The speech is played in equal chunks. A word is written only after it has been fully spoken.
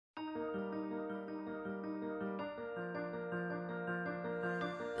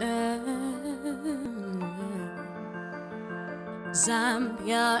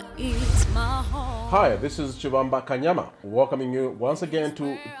Zambia is my home. Hi, this is Chibamba Kanyama, welcoming you once again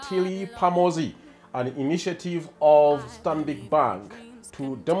to Tili Pamozi, an initiative of Stanbic Bank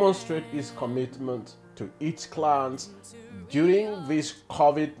to demonstrate its commitment to its clients during this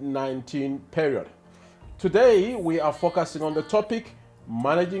COVID-19 period. Today, we are focusing on the topic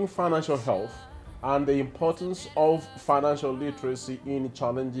managing financial health and the importance of financial literacy in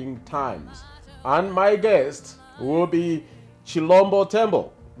challenging times. And my guest will be Chilombo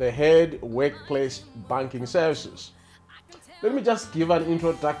Tembo, the head workplace banking services. Let me just give an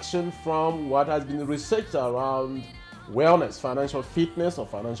introduction from what has been researched around wellness, financial fitness or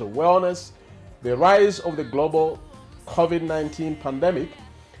financial wellness. The rise of the global COVID-19 pandemic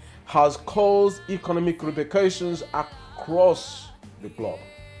has caused economic repercussions across the globe.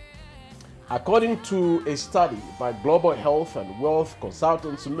 According to a study by global health and wealth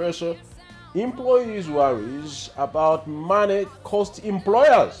consultants Mercer, employees' worries about money cost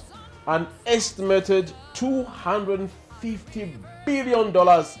employers an estimated $250 billion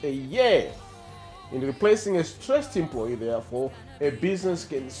a year. In replacing a stressed employee, therefore, a business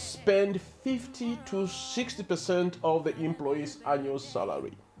can spend 50 to 60% of the employee's annual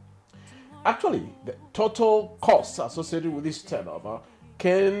salary. Actually, the total costs associated with this turnover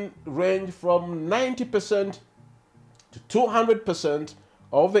can range from 90% to 200%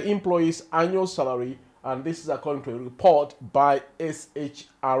 of the employee's annual salary, and this is according to a report by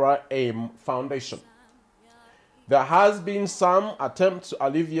SHRM Foundation. There has been some attempts to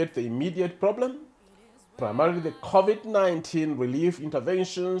alleviate the immediate problem, primarily the COVID-19 relief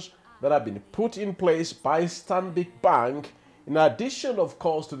interventions that have been put in place by Stanbic Bank, in addition, of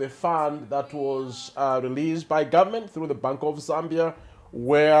course, to the fund that was released by government through the Bank of Zambia,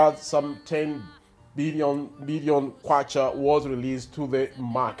 where some 10 billion kwacha was released to the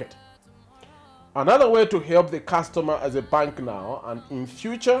market. Another way to help the customer as a bank now and in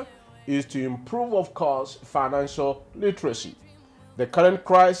future is to improve, of course, financial literacy. The current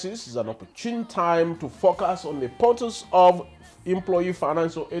crisis is an opportune time to focus on the importance of employee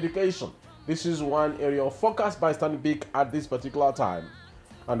financial education. This is one area of focus by Stanbic at this particular time.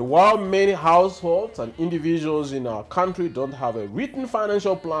 And while many households and individuals in our country don't have a written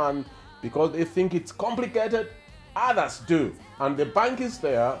financial plan because they think it's complicated, others do. And the bank is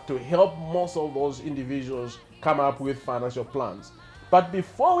there to help most of those individuals come up with financial plans. But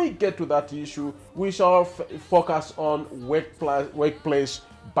before we get to that issue, we shall focus on workplace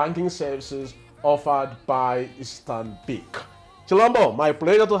banking services offered by Stanbic. Chilombo, my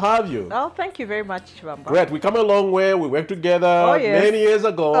pleasure to have you. Oh, thank you very much, Chibamba. Great. We come a long way. We worked together many years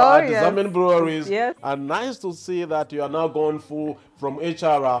ago at the Zambian breweries. Yes. And nice to see that you are now going full from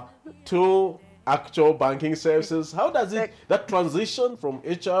HR to actual banking services. How does it, that transition from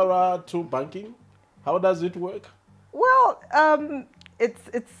HR to banking, how does it work? Well, it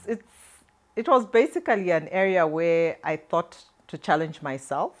was basically an area where I thought to challenge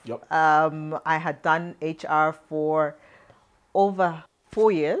myself. Yep. I had done HR for over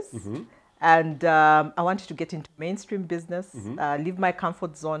 4 years, and I wanted to get into mainstream business, leave my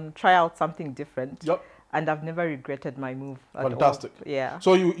comfort zone, try out something different. Yep. And I've never regretted my move at Fantastic. all. Yeah.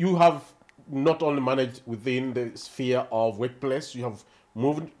 So you have not only managed within the sphere of workplace, you have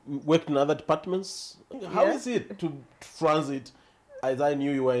worked in other departments. How is it to transit, as I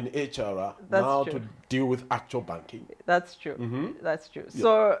knew you were in HR, now to deal with actual banking? That's true. That's true. Yeah.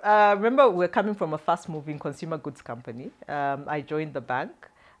 So remember, we're coming from a fast-moving consumer goods company. I joined the bank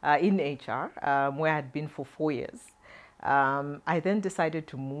in HR, where I had been for 4 years. I then decided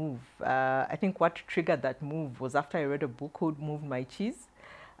to move. I think what triggered that move was after I read a book called Move My Cheese.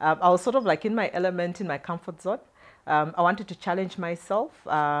 I was sort of like in my element, in my comfort zone. I wanted to challenge myself,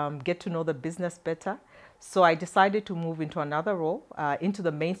 get to know the business better. So I decided to move into another role, into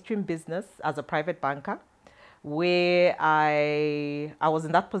the mainstream business as a private banker, where I was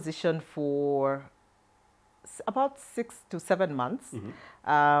in that position for about 6 to 7 months.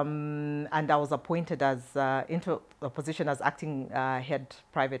 And I was appointed as into a position as acting head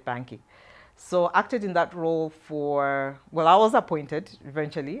private banking. So acted in that role for, well, I was appointed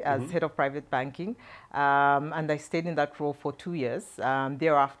eventually as head of private banking, and I stayed in that role for 2 years.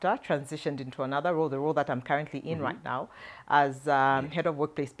 Thereafter, transitioned into another role, the role that I'm currently in right now, as head of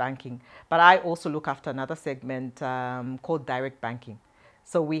workplace banking. But I also look after another segment called direct banking.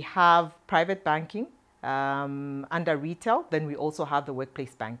 So we have private banking under retail, then we also have the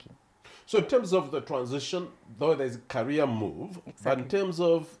workplace banking. So in terms of the transition, though there's a career move, but in terms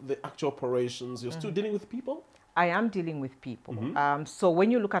of the actual operations, you're still dealing with people? I am dealing with people. So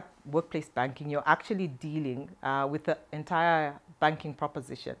when you look at workplace banking, you're actually dealing with the entire banking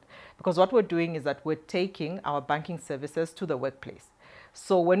proposition, because what we're doing is that we're taking our banking services to the workplace.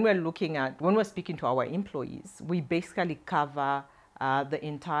 So when we're speaking to our employees, we basically cover the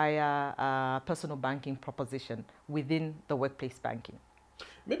entire personal banking proposition within the workplace banking.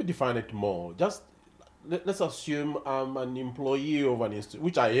 Maybe define it more. Just let's assume I'm an employee of an institute,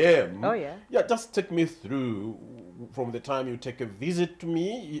 which I am. Oh, yeah. Yeah, just take me through from the time you take a visit to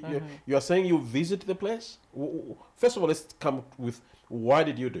me. You are saying you visit the place? First of all, let's come with why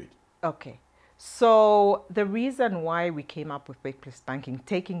did you do it? Okay. So the reason why we came up with workplace banking,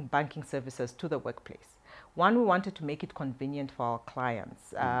 taking banking services to the workplace, one, we wanted to make it convenient for our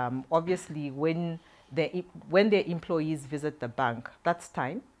clients. Obviously, when their employees visit the bank, that's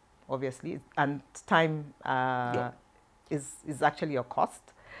time, obviously, and time is actually a cost.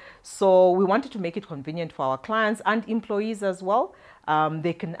 So we wanted to make it convenient for our clients and employees as well.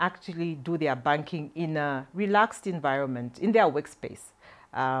 They can actually do their banking in a relaxed environment in their workspace.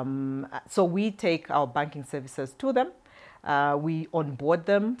 So we take our banking services to them. We onboard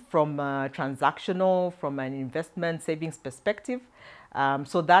them from a transactional, from an investment savings perspective.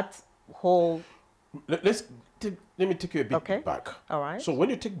 So that whole... Let me take you a bit back. All right. So when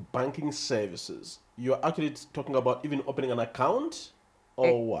you take banking services, you're actually talking about even opening an account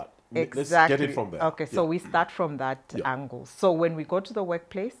or what? Exactly. Let's get it from there. Okay, so we start from that angle. So when we go to the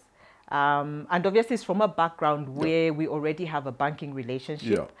workplace, and obviously it's from a background where we already have a banking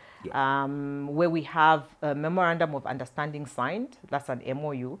relationship, where we have a memorandum of understanding signed, that's an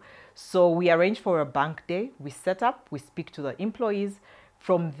MOU. So we arrange for a bank day, we set up, we speak to the employees.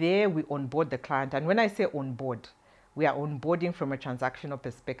 From there, we onboard the client. And when I say onboard, we are onboarding from a transactional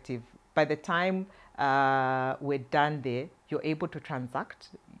perspective. By the time we're done there, you're able to transact.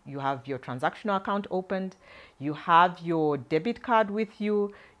 You have your transactional account opened. You have your debit card with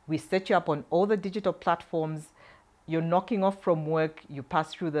you. We set you up on all the digital platforms. You're knocking off from work. You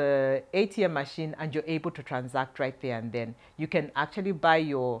pass through the ATM machine and you're able to transact right there and then. You can actually buy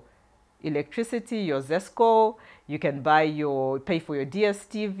your electricity, your Zesco, you can pay for your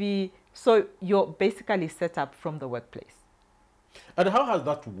DSTV. So you're basically set up from the workplace. And how has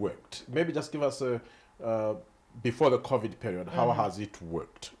that worked? Maybe just give us a, before the COVID period, how has it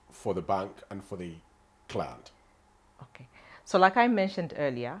worked for the bank and for the client? Okay. So like I mentioned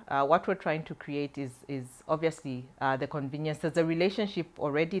earlier, what we're trying to create is obviously the convenience. There's a relationship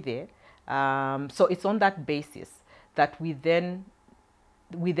already there. So it's on that basis that we then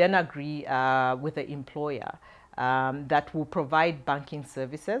agree with the employer that will provide banking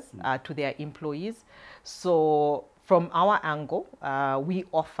services to their employees. So from our angle, we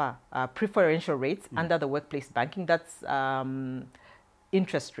offer preferential rates under the workplace banking. That's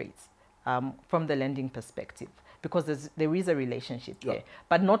interest rates from the lending perspective, because there is a relationship there.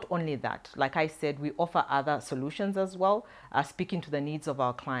 But not only that, like I said, we offer other solutions as well, speaking to the needs of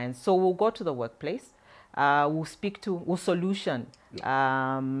our clients. So we'll go to the workplace, we'll solution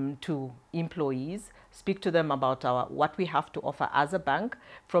to employees, speak to them about what we have to offer as a bank.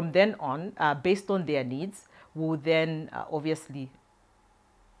 From then on, based on their needs, we'll then obviously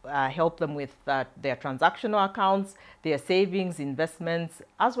help them with their transactional accounts, their savings, investments,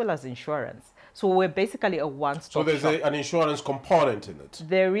 as well as insurance. So we're basically a one-stop shop. So there's an insurance component in it?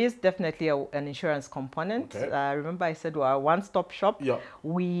 There is definitely an insurance component. Okay. Remember I said we're a one-stop shop. Yeah.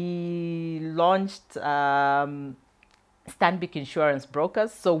 We launched Stanbic Insurance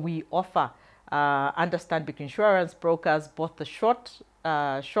Brokers. So we offer under Stanbic Insurance Brokers both the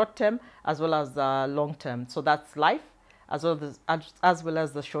short-term as well as long-term. So that's life as well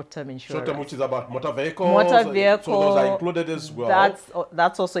as the short-term insurance. Short-term, which is about motor vehicles. Motor vehicle. So those are included as well.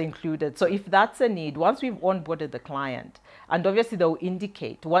 That's also included. So if that's a need, once we've onboarded the client, and obviously they'll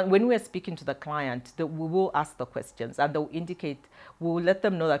indicate, when we're speaking to the client, we will ask the questions and they'll indicate, we'll let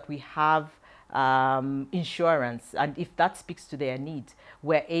them know that we have insurance, and if that speaks to their needs,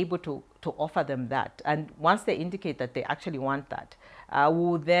 we're able to offer them that. And once they indicate that they actually want that,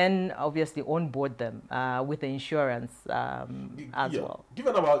 we'll then obviously onboard them with the insurance as well.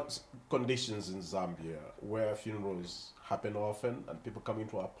 Given our conditions in Zambia, where funerals happen often and people come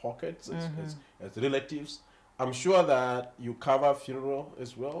into our pockets as relatives, I'm sure that you cover funeral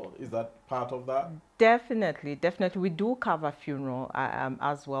as well. Is that part of that? Definitely, definitely. We do cover funeral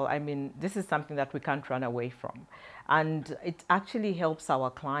as well. I mean, this is something that we can't run away from. And it actually helps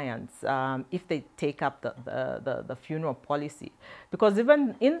our clients if they take up the funeral policy. Because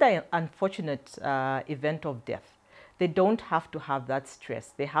even in the unfortunate event of death, they don't have to have that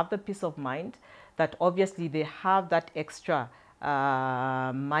stress. They have the peace of mind that obviously they have that extra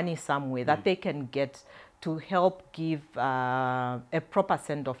money somewhere that they can get to help give a proper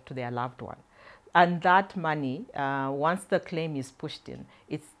send-off to their loved one. And that money, once the claim is pushed in,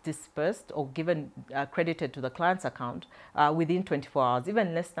 it's dispersed or given, credited to the client's account within 24 hours,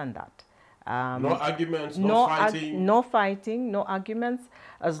 even less than that. No arguments, no fighting? No fighting, no arguments.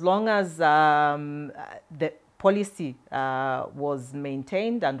 As long as the policy was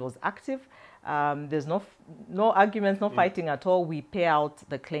maintained and was active, there's no arguments, no fighting at all. We pay out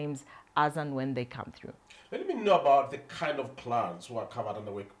the claims as and when they come through. Let me know about the kind of clients who are covered in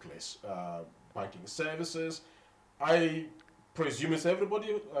the workplace banking services. I presume it's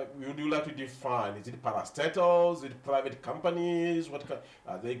everybody. Would you like to define? Is it parastatals? Is it private companies? What kind,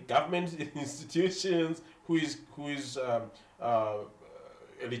 are they government institutions? Who is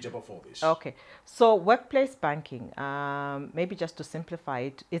eligible for this? Okay, so workplace banking. Maybe just to simplify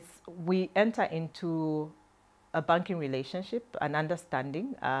it, we enter into a banking relationship, an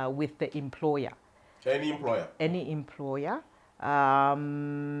understanding with the employer. Any employer? Any employer.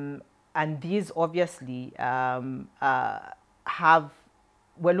 And these obviously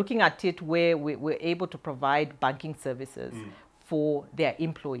we're looking at it where we're able to provide banking services for their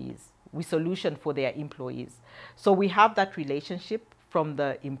employees. We solution for their employees. So we have that relationship from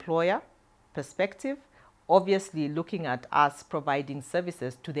the employer perspective, obviously looking at us providing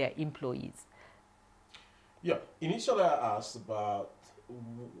services to their employees. Yeah, initially I asked about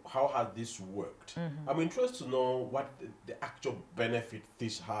how has this worked. I'm interested to know what the actual benefit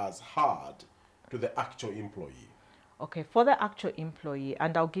this has had to the actual employee. Okay, for the actual employee,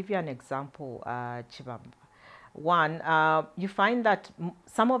 and I'll give you an example, Chibamba. One, you find that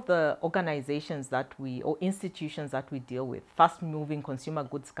some of the organizations that or institutions that we deal with, fast-moving consumer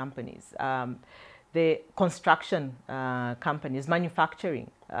goods companies, the construction companies,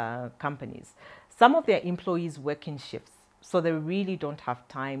 manufacturing companies, some of their employees work in shifts. So they really don't have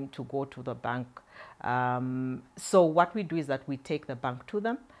time to go to the bank. So what we do is that we take the bank to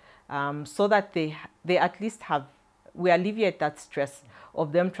them so that they at least we alleviate that stress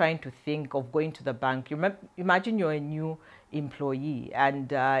of them trying to think of going to the bank. Imagine you're a new employee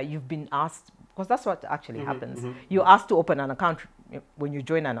and you've been asked, because that's what actually happens. You're asked to open an account when you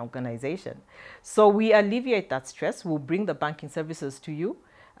join an organization. So we alleviate that stress. We'll bring the banking services to you.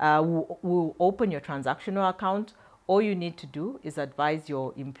 We'll open your transactional account. All you need to do is advise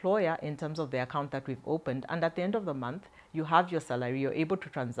your employer in terms of the account that we've opened. And at the end of the month, you have your salary. You're able to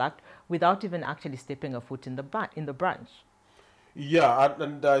transact without even actually stepping a foot in the branch. Yeah,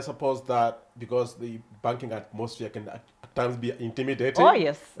 and I suppose that because the banking atmosphere can at times be intimidating. Oh,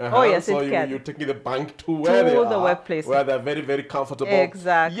 yes. Oh, yes, so it can. you're taking the bank to where they the are, workplace. where they're very, very comfortable.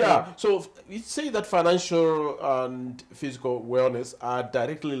 Exactly. Yeah, so you say that financial and physical wellness are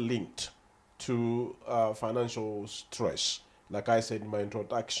directly linked to financial stress, like I said in my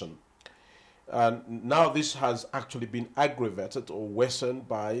introduction. And now this has actually been aggravated or worsened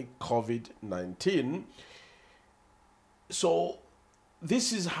by COVID-19. So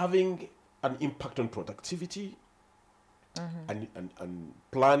this is having an impact on productivity and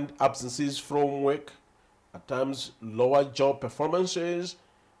planned absences from work, at times lower job performances,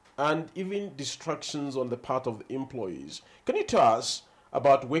 and even distractions on the part of the employees. Can you tell us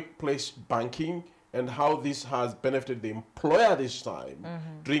about workplace banking and how this has benefited the employer this time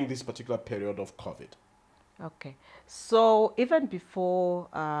during this particular period of COVID? Okay, so even before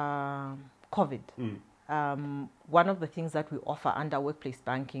COVID, one of the things that we offer under workplace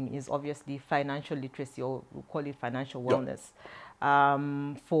banking is obviously financial literacy, or we call it financial wellness,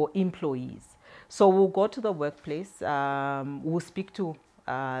 for employees. So we'll go to the workplace, we'll speak to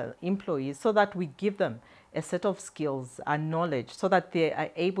employees so that we give them a set of skills and knowledge so that they are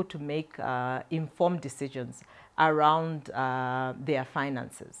able to make informed decisions around their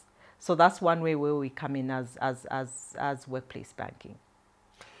finances. So that's one way where we come in as workplace banking.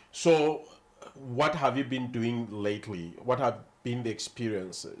 So what have you been doing lately? What have been the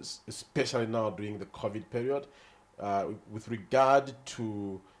experiences, especially now during the COVID period, with regard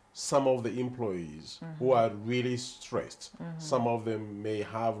to some of the employees who are really stressed? Some of them may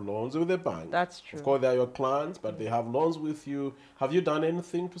have loans with the bank. That's true. Of course, they are your clients, but they have loans with you. Have you done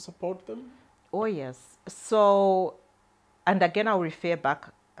anything to support them? Oh, yes. So, and again, I'll refer back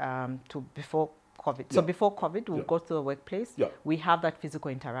to before COVID. So before COVID, we'll go to the workplace. We have that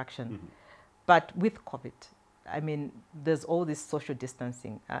physical interaction. But with COVID, I mean, there's all this social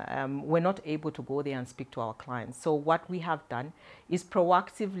distancing. We're not able to go there and speak to our clients. So what we have done is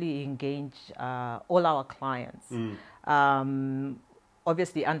proactively engage all our clients,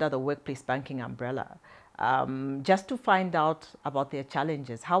 obviously under the workplace banking umbrella, just to find out about their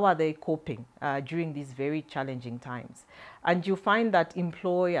challenges. How are they coping during these very challenging times? And you find that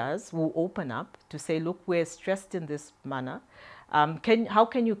employers will open up to say, look, we're stressed in this manner. How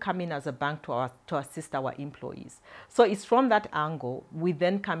can you come in as a bank to assist our employees? So it's from that angle, we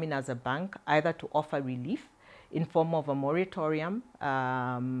then come in as a bank either to offer relief in form of a moratorium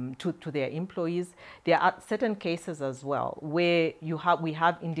to their employees. There are certain cases as well where we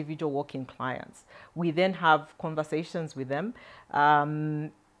have individual working clients. We then have conversations with them.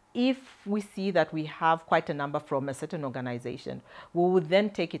 If we see that we have quite a number from a certain organization, we would then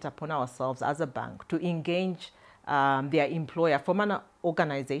take it upon ourselves as a bank to engage their employer from an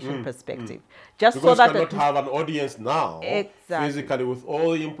organization perspective. Just because so that you cannot have an audience now physically with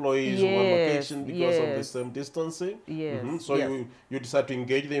all the employees in one location because of the same distancing. So you decide to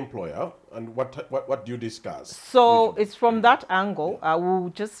engage the employer, and what do you discuss? So usually it's from that angle. We'll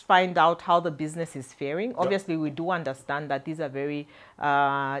just find out how the business is faring. Obviously, we do understand that these are very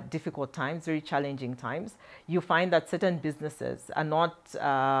difficult times, very challenging times. You find that certain businesses are not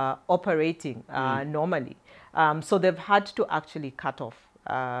operating normally. So they've had to actually cut off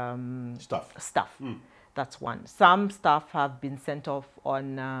staff. That's one. Some staff have been sent off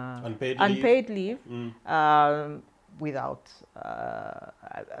on unpaid leave without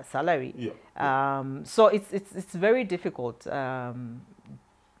a salary. So it's very difficult.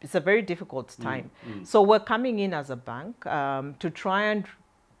 It's a very difficult time. So we're coming in as a bank to try and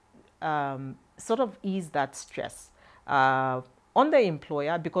sort of ease that stress on the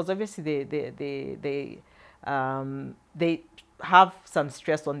employer, because obviously they have some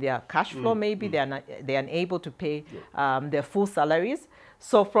stress on their cash flow. Maybe they're unable to pay their full salaries.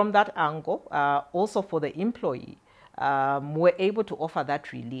 So from that angle, also for the employee, we're able to offer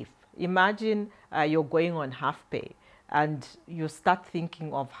that relief. Imagine you're going on half pay and you start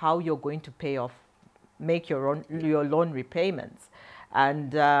thinking of how you're going to make your loan repayments,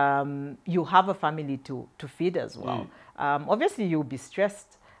 and you have a family to feed as well. Obviously, you'll be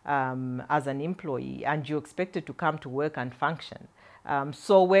stressed as an employee, and you're expected to come to work and function.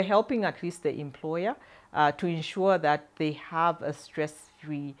 So we're helping at least the employer to ensure that they have a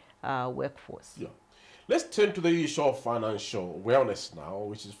stress-free workforce. Let's turn to the issue of financial wellness now,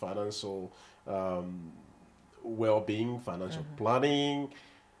 which is financial well-being, financial planning.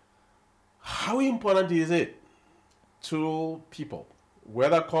 How important is it to people,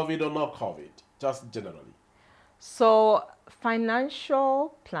 whether COVID or not COVID, just generally? So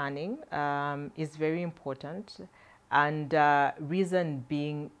financial planning is very important, and reason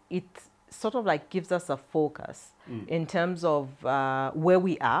being, it sort of like gives us a focus in terms of where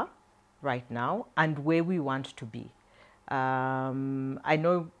we are right now and where we want to be. I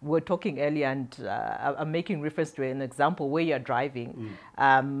know we were talking earlier, and I'm making reference to an example where you're driving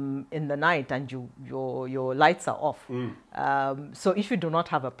in the night and your lights are off. So if you do not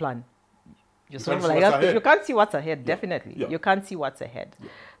have a plan, you can't see what's ahead. Definitely, you can't see what's ahead.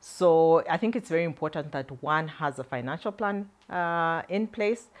 So I think it's very important that one has a financial plan in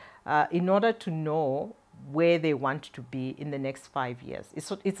place in order to know where they want to be in the next 5 years.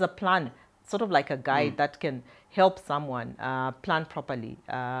 It's a plan, sort of like a guide that can help someone plan properly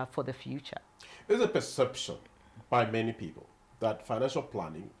for the future. There's a perception by many people that financial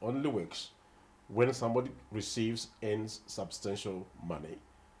planning only works when somebody earns substantial money.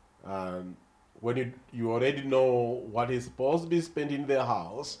 And when you already know what is supposed to be spent in their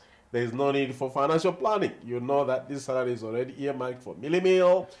house, there's no need for financial planning. You know that this salary is already earmarked for mealie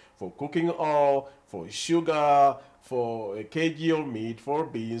meal, for cooking oil, for sugar, for a kg of meat, for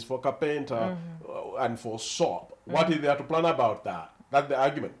beans, for carpenter, and for soap. What is there to plan about that? That's the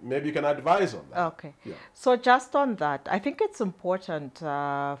argument. Maybe you can advise on that. Okay. So just on that, I think it's important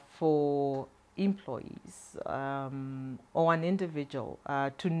for employees or an individual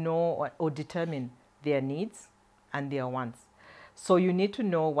to know or determine their needs and their wants. So you need to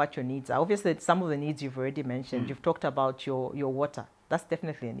know what your needs are. Obviously, some of the needs you've already mentioned. You've talked about your water. That's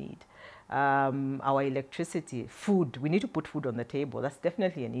definitely a need. Our electricity, food. We need to put food on the table. That's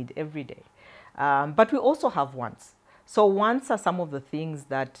definitely a need every day. But we also have wants. So wants are some of the things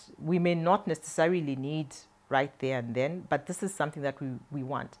that we may not necessarily need right there and then, but this is something that we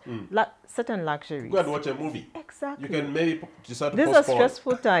want. Certain luxuries. Go and watch a movie. Exactly. You can maybe decide to These postpone. are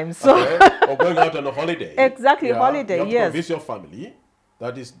stressful times. So or going out on a holiday. Exactly, holiday, you have to convince your family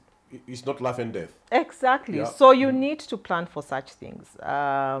that it's not life and death. Exactly. So you need to plan for such things.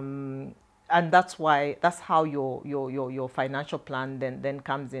 And that's how your financial plan then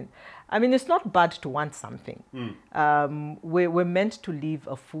comes in. I mean, it's not bad to want something. We're meant to live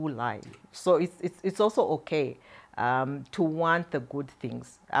a full life. So it's also okay to want the good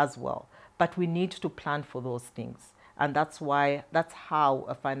things as well. But we need to plan for those things. And that's how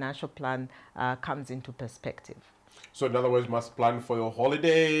a financial plan comes into perspective. So in other words, you must plan for your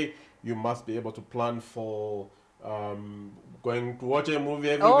holiday. You must be able to plan for going to watch a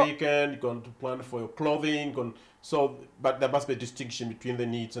movie every Oh. weekend, going to plan for your clothing. So, but there must be a distinction between the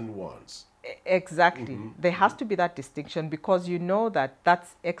needs and wants. Exactly. There has to be that distinction, because you know that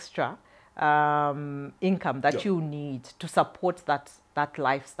that's extra income that you need to support that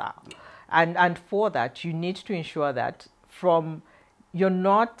lifestyle. And for that, you need to ensure that you're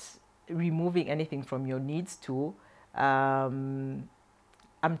not removing anything from your needs to,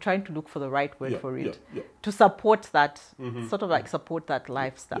 I'm trying to look for the right word for it, to support that, sort of like support that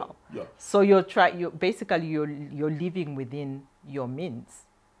lifestyle. So basically you're living within your means.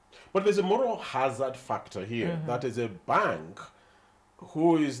 But there's a moral hazard factor here. That is a bank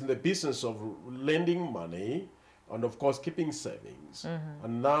who is in the business of lending money and, of course, keeping savings,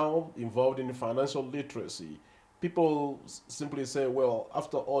 and now involved in financial literacy. People simply say, well,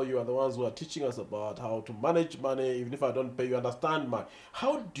 after all, you are the ones who are teaching us about how to manage money. Even if I don't pay you, understand money.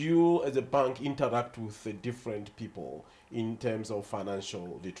 How do you, as a bank, interact with the different people in terms of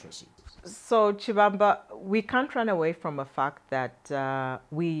financial literacy? So, Chibamba, we can't run away from the fact that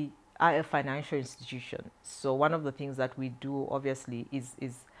we are a financial institution. So one of the things that we do, obviously, is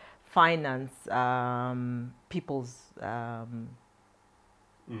finance people's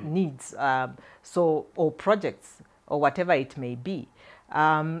needs, or projects, or whatever it may be.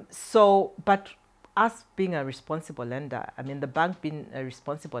 But us being a responsible lender, I mean, the bank being a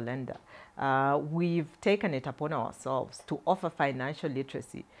responsible lender, we've taken it upon ourselves to offer financial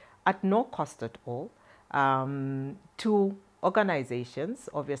literacy at no cost at all to organizations,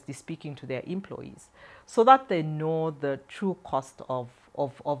 obviously speaking to their employees, so that they know the true cost of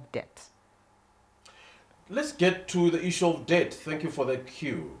debt. Let's get to the issue of debt. Thank you for the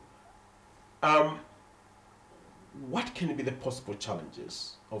cue. What can be the possible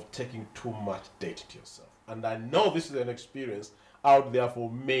challenges of taking too much debt to yourself? And I know this is an experience out there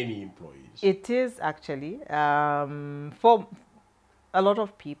for many employees. It is actually for a lot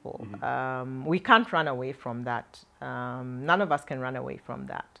of people. We can't run away from that. None of us can run away from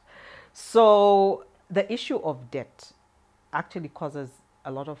that. So the issue of debt actually causes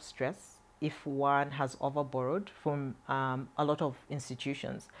a lot of stress if one has overborrowed from a lot of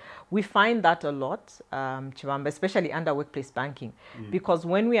institutions. We find that a lot, Chibamba, especially under workplace banking, because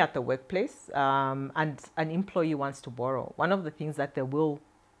when we're at the workplace and an employee wants to borrow, one of the things that they will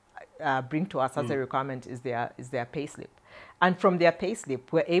bring to us as a requirement is their payslip. And from their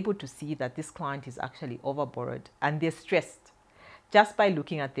payslip, we're able to see that this client is actually overborrowed, and they're stressed just by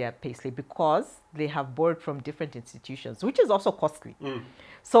looking at their payslip, because they have borrowed from different institutions, which is also costly.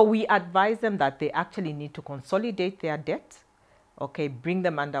 So we advise them that they actually need to consolidate their debt, okay, bring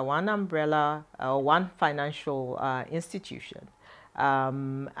them under one umbrella, one financial institution,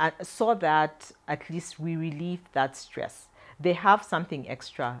 and so that at least we relieve that stress. They have something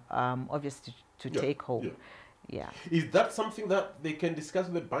extra, obviously, to take home. Is that something that they can discuss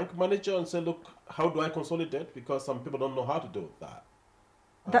with the bank manager and say, look, how do I consolidate? Because some people don't know how to do that.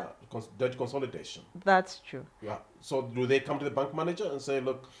 Debt consolidation. That's true. So do they come to the bank manager and say,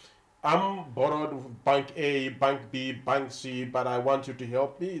 look, I'm borrowed with bank A, bank B, bank C, but I want you to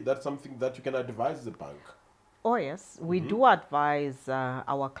help me? That's something that you can advise the bank. Oh, yes. We do advise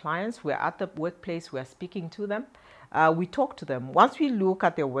our clients. We're at the workplace. We're speaking to them. We talk to them. Once we look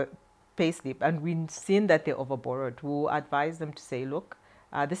at their payslip and we've seen that they're overborrowed, we'll advise them to say, look,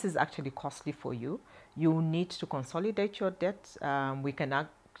 this is actually costly for you. You need to consolidate your debt. We can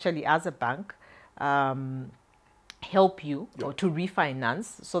actually, as a bank, help you or to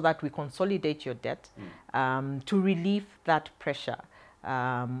refinance so that we consolidate your debt to relieve that pressure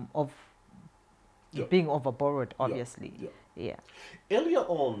of being overborrowed, obviously. Earlier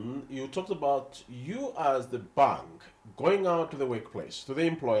on, you talked about you as the bank going out to the workplace, to the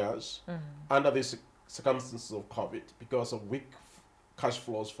employers, under the circumstances of COVID, because of weak cash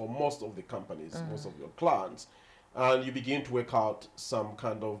flows for most of the companies, most of your clients, and you begin to work out some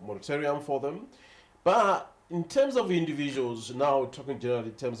kind of moratorium for them. But in terms of individuals, now talking generally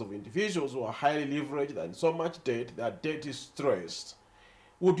in terms of individuals who are highly leveraged and so much debt, their debt is stressed,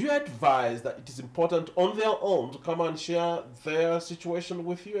 would you advise that it is important on their own to come and share their situation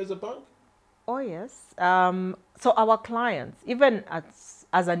with you as a bank? Oh, yes. So our clients, even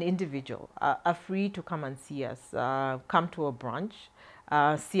as an individual, are free to come and see us, come to a branch,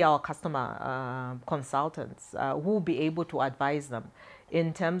 see our customer consultants who will be able to advise them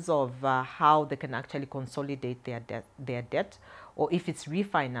in terms of how they can actually consolidate their debt, or if it's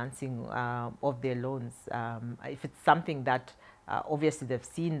refinancing of their loans, if it's something that obviously they've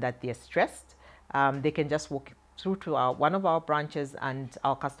seen that they're stressed, they can just walk through to one of our branches, and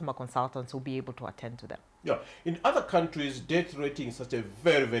our customer consultants will be able to attend to them. Yeah, in other countries, debt rating is such a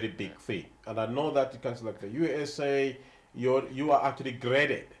very, very big thing. And I know that in countries like the USA, you are actually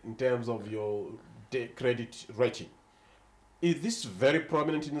graded in terms of your credit rating. Is this very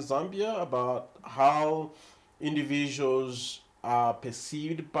prominent in Zambia about how individuals are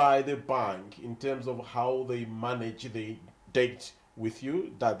perceived by the bank in terms of how they manage the debt with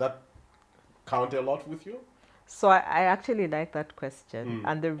you? Does that count a lot with you? So I actually like that question,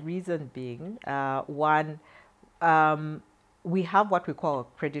 and the reason being, one, we have what we call a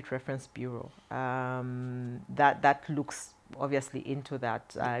credit reference bureau that looks obviously into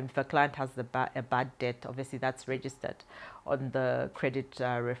that. If a client has a bad debt, obviously that's registered on the credit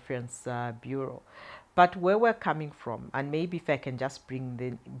reference bureau. But where we're coming from, and maybe if I can just bring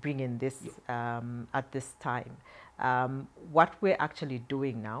in this at this time, what we're actually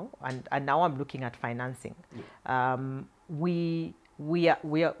doing now, and now I'm looking at financing. We're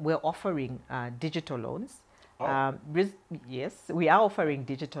offering digital loans. Oh. Yes, we are offering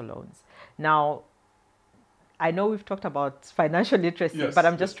digital loans. Now, I know we've talked about financial literacy, Yes, but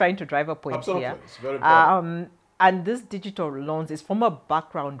I'm just trying to drive a point Absolutely. here. It's very important. And this digital loans is from a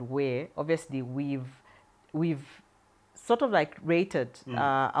background where obviously we've sort of like rated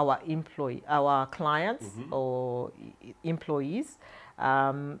our clients or employees.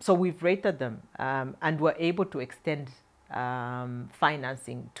 So we've rated them and we're able to extend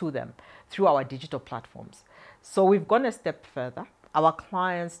financing to them through our digital platforms. So we've gone a step further. Our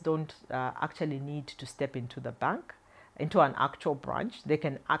clients don't actually need to step into the bank, into an actual branch. They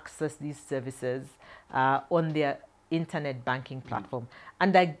can access these services on their internet banking platform.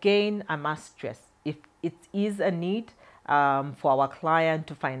 And again, I must stress, if it is a need for our client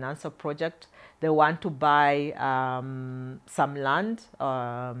to finance a project, they want to buy some land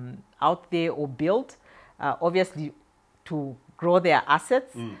out there or build, obviously to grow their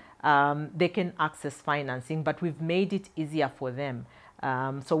assets, they can access financing, but we've made it easier for them.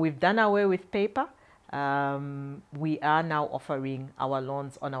 So we've done away with paper. We are now offering our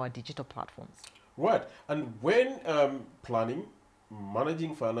loans on our digital platforms. Right. And when planning,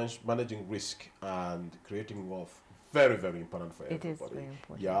 managing finance, managing risk, and creating wealth, very, very important for everybody. It is very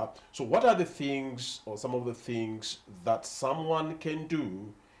important. Yeah. So what are the things or some of the things that someone can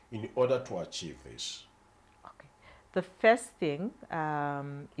do in order to achieve this? Okay. The first thing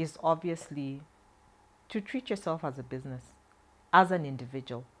is obviously to treat yourself as a business, as an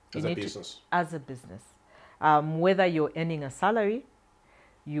individual. As a business. As a business. Whether you're earning a salary,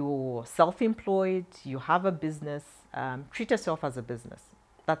 you're self-employed, you have a business, treat yourself as a business.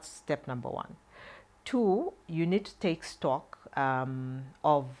 That's step number one. Two, you need to take stock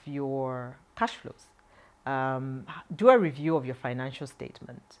of your cash flows. Do a review of your financial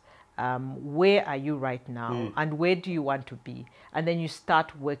statement. Where are you right now and where do you want to be? And then you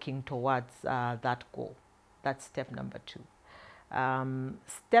start working towards that goal. That's step number two.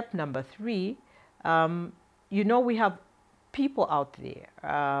 Step number three, you know, we have people out there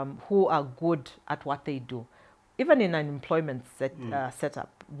who are good at what they do. Even in an employment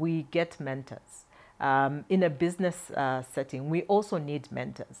setup, we get mentors. In a business setting, we also need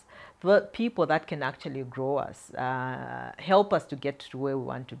mentors, but people that can actually grow us, help us to get to where we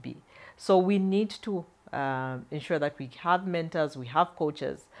want to be. So we need to ensure that we have mentors, we have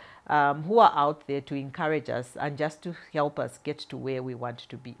coaches who are out there to encourage us and just to help us get to where we want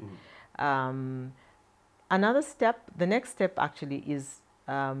to be. Another step, the next step actually is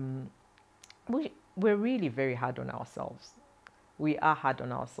we're really very hard on ourselves. We are hard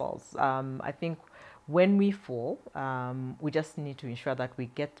on ourselves. I think when we fall, we just need to ensure that we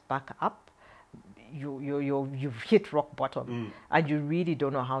get back up. You've hit rock bottom and you really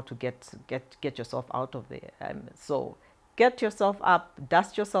don't know how to get yourself out of there. So get yourself up,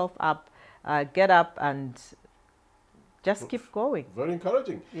 dust yourself up, get up and just keep going. Very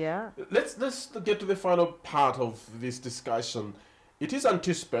encouraging. Yeah. Let's get to the final part of this discussion. It is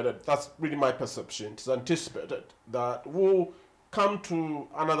anticipated, that's really my perception, it's anticipated that we'll come to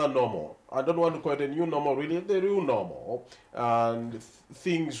another normal. I don't want to call it a new normal, really, the real normal. And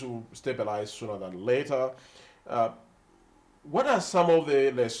things will stabilize sooner than later. What are some of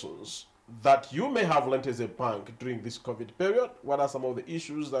the lessons that you may have learned as a bank during this COVID period? What are some of the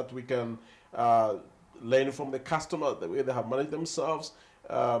issues that we can learn from the customer, the way they have managed themselves,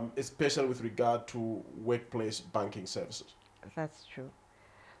 especially with regard to workplace banking services? That's true.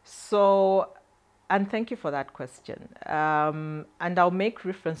 So, and thank you for that question. And I'll make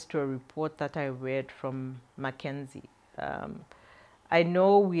reference to a report that I read from McKinsey. I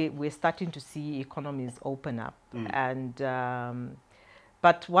know we're starting to see economies open up, and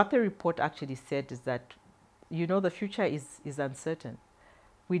but what the report actually said is that you know, the future is uncertain.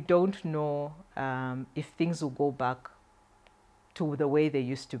 We don't know if things will go back to the way they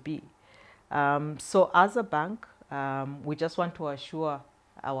used to be. So as a bank, we just want to assure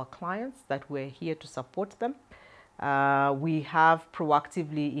our clients that we're here to support them. We have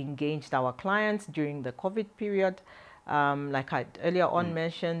proactively engaged our clients during the COVID period, like I earlier on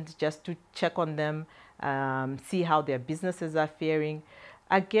mentioned, just to check on them, see how their businesses are faring.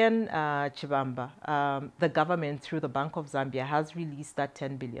 Again, Chibamba, the government through the Bank of Zambia has released that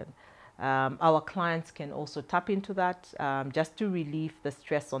 10 billion. Our clients can also tap into that just to relieve the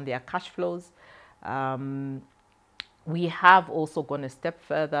stress on their cash flows. We have also gone a step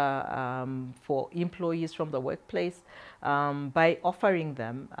further for employees from the workplace by offering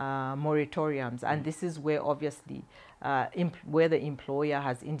them moratoriums. And this is where obviously where the employer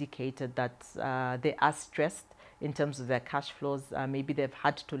has indicated that they are stressed in terms of their cash flows. Maybe they've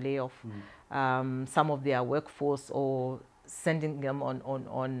had to lay off some of their workforce or sending them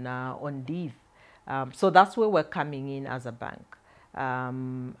on leave. So that's where we're coming in as a bank.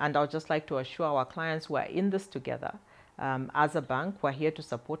 And I'd just like to assure our clients we're in this together. As a bank, we're here to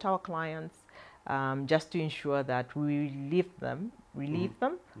support our clients, just to ensure that we relieve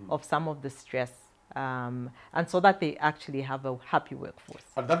them of some of the stress, and so that they actually have a happy workforce.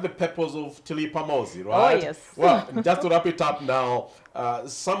 And that's the purpose of Tilly Pamosi, right? Oh, yes. Well, just to wrap it up now,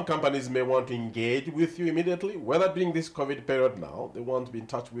 some companies may want to engage with you immediately, whether during this COVID period now, they want to be in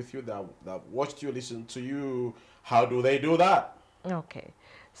touch with you, they've watched you, listened to you. How do they do that? Okay.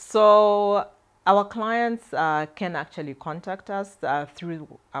 So our clients can actually contact us through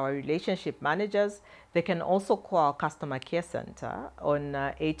our relationship managers. They can also call our customer care center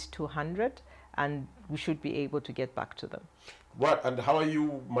on 8200, and we should be able to get back to them. What, and how are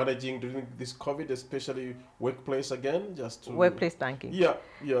you managing during this COVID, especially workplace again? Workplace banking. Yeah,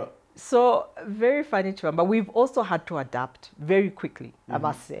 yeah. So very funny, but we've also had to adapt very quickly, I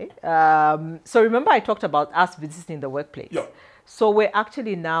must say. So remember I talked about us visiting the workplace. Yeah. So we're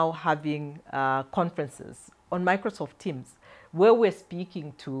actually now having conferences on Microsoft Teams where we're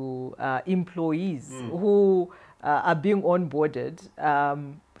speaking to employees who are being onboarded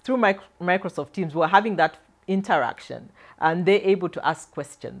through Microsoft Teams. We're having that interaction and they're able to ask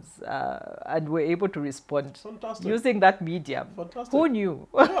questions and we're able to respond. Fantastic. Using that medium. Fantastic. Who knew?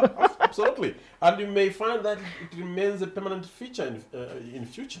 Yeah, absolutely. And you may find that it remains a permanent feature in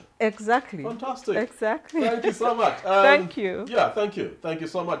future. Exactly. Fantastic. Exactly. Thank you so much. Thank you. Yeah, thank you. Thank you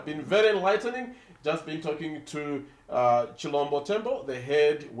so much. Been very enlightening. Just been talking to Chilombo Tembo, the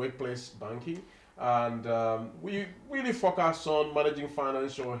head workplace banking. And we really focus on managing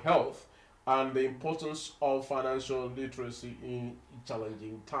financial health and the importance of financial literacy in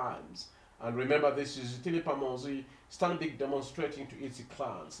challenging times. And remember, this is Tilly Pamosi, Stanbic demonstrating to its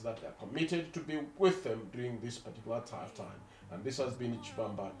clients that they are committed to be with them during this particular tough time. And this has been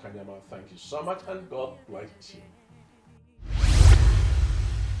Chibamba Kanyama. Thank you so much, and God bless you.